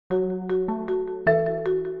The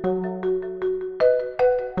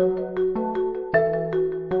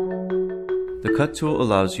Cut tool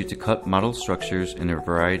allows you to cut model structures in a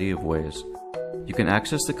variety of ways. You can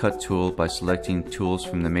access the Cut tool by selecting Tools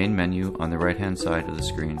from the main menu on the right-hand side of the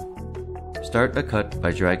screen. Start a cut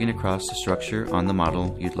by dragging across the structure on the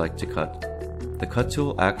model you'd like to cut. The Cut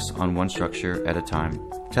tool acts on one structure at a time.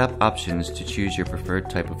 Tap Options to choose your preferred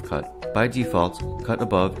type of cut. By default, Cut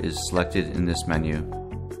Above is selected in this menu.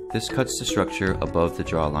 This cuts the structure above the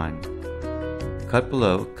draw line. Cut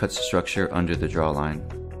Below cuts the structure under the draw line.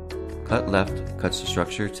 Cut Left cuts the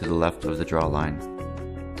structure to the left of the draw line.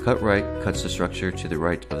 Cut Right cuts the structure to the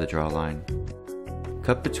right of the draw line.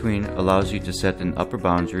 Cut Between allows you to set an upper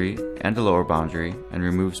boundary and a lower boundary and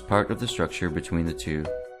removes part of the structure between the two.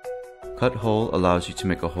 Cut Hole allows you to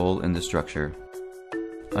make a hole in the structure.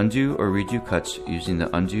 Undo or redo cuts using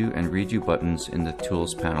the Undo and Redo buttons in the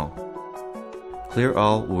Tools panel. Clear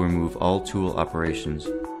All will remove all tool operations.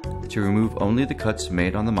 To remove only the cuts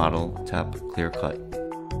made on the model, tap Clear Cut.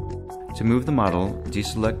 To move the model,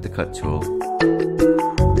 deselect the Cut tool.